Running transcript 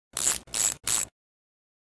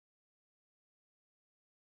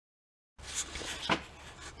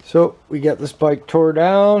So we got this bike tore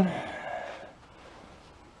down.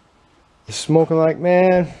 It's smoking like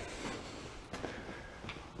mad.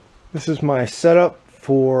 This is my setup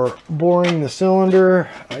for boring the cylinder.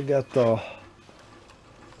 I got the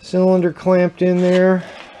cylinder clamped in there.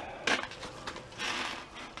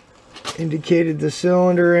 Indicated the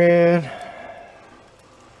cylinder in.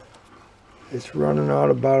 It's running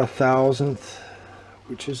out about 1,000th,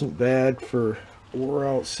 which isn't bad for a wore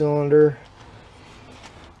out cylinder.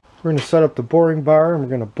 We're going to set up the boring bar and we're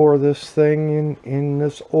going to bore this thing in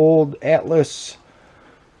this old Atlas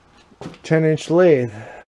 10-inch lathe.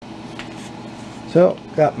 So,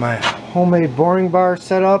 got my homemade boring bar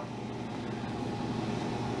set up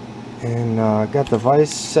and got the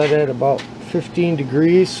vise set at about 15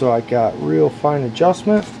 degrees, so I got real fine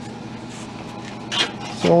adjustment.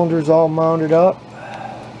 Cylinders all mounted up.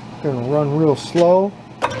 Gonna run real slow.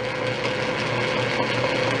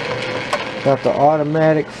 Got the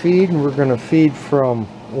automatic feed, and we're going to feed from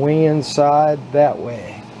wing inside that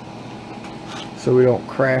way so we don't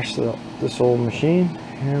crash this old machine,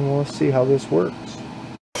 and we'll see how this works.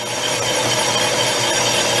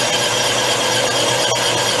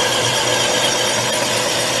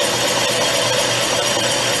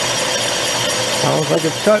 Sounds like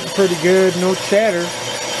it's cutting pretty good, no chatter.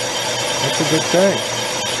 That's a good thing.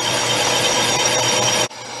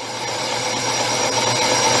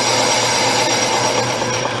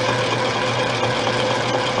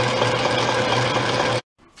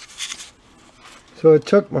 So I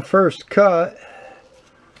took my first cut,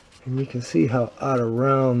 and you can see how out of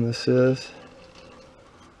round this is.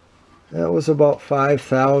 That was about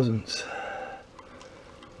 5/1000ths,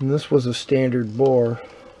 and this was a standard bore.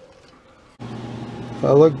 If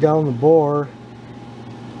I look down the bore,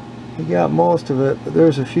 you got most of it, but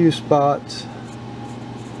there's a few spots.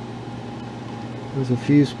 There's a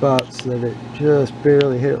few spots that it just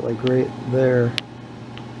barely hit, like right there.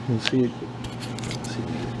 You can see it. Let's see if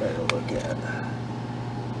you better look at it.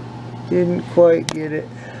 Didn't quite get it,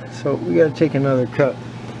 so we got to take another cut.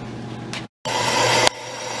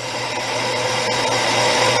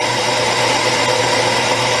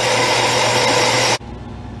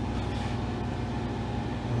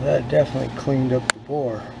 That definitely cleaned up the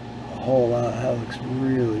bore a whole lot. That looks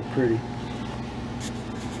really pretty.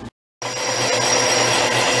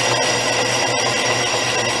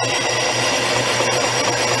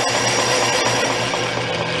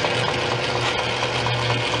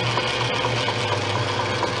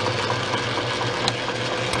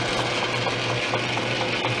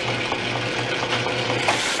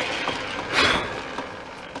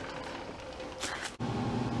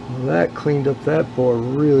 That cleaned up that bore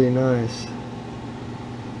really nice.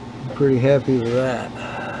 I'm pretty happy with that.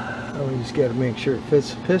 Now we just got to make sure it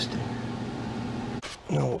fits the piston.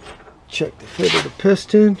 Now we'll check the fit of the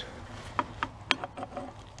piston.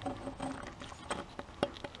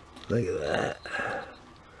 Look at that.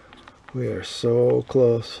 We are so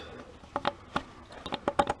close.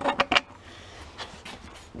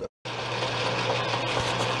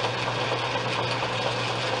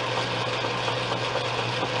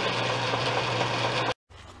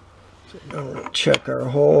 Now we're going to check our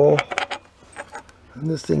hole, and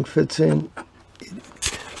this thing fits in.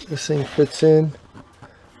 This thing fits in,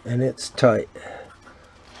 and it's tight.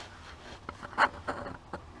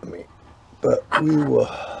 But we will.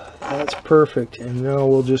 That's perfect. And now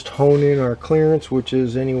we'll just hone in our clearance, which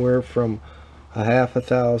is anywhere from 1/2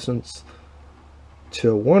 thousandths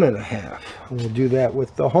to 1.5. And we'll do that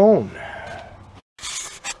with the hone.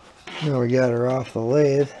 Now we got her off the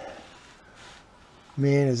lathe.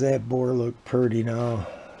 Man, does that bore look pretty now.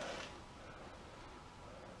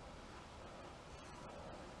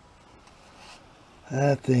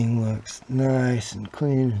 That thing looks nice and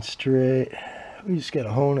clean and straight. We just got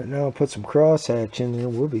to hone it now, put some crosshatch in there,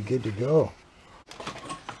 we'll be good to go.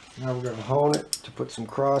 Now we're going to hone it to put some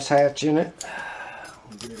crosshatch in it.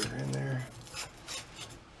 We'll get her in there.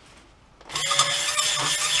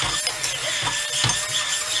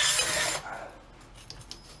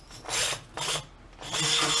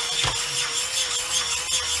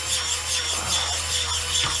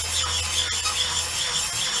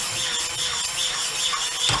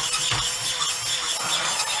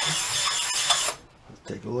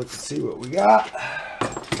 Take a look and see what we got.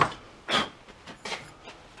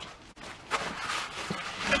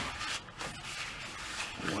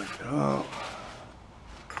 Oh,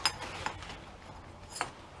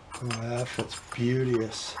 that fits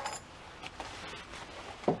beauteous.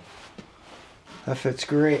 That fits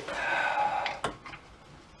great.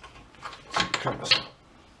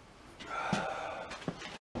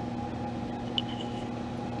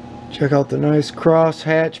 Check out the nice cross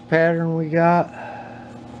hatch pattern we got.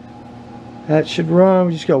 That should run.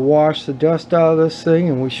 We just got to wash the dust out of this thing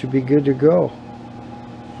and we should be good to go.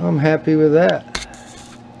 I'm happy with that.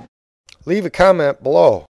 Leave a comment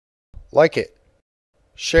below. Like it.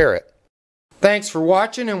 Share it. Thanks for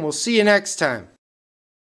watching and we'll see you next time.